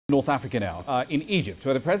North Africa now, in Egypt,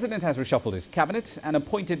 where the president has reshuffled his cabinet and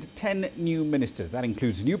appointed 10 new ministers. That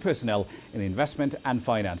includes new personnel in the investment and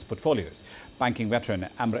finance portfolios. Banking veteran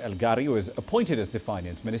el-Garhy was appointed as the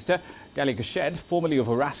finance minister. Dalia Khorshed, formerly of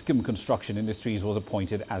Orascom Construction Industries, was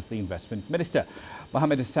appointed as the investment minister.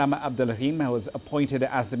 Mohamed Hossam Abdelrehim was appointed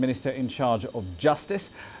as the minister in charge of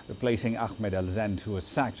justice, replacing Ahmed, al-Zend, who was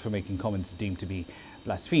sacked for making comments deemed to be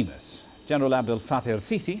blasphemous. General Abdel Fattah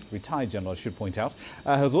El-Sisi, retired general I should point out,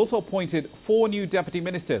 has also appointed 4 new deputy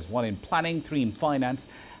ministers, 1 in planning, 3 in finance,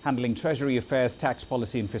 handling treasury affairs, tax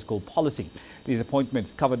policy and fiscal policy. These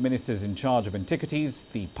appointments covered ministers in charge of antiquities,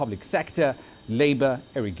 the public sector, labour,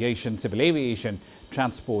 irrigation, civil aviation,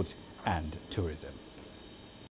 transport and tourism.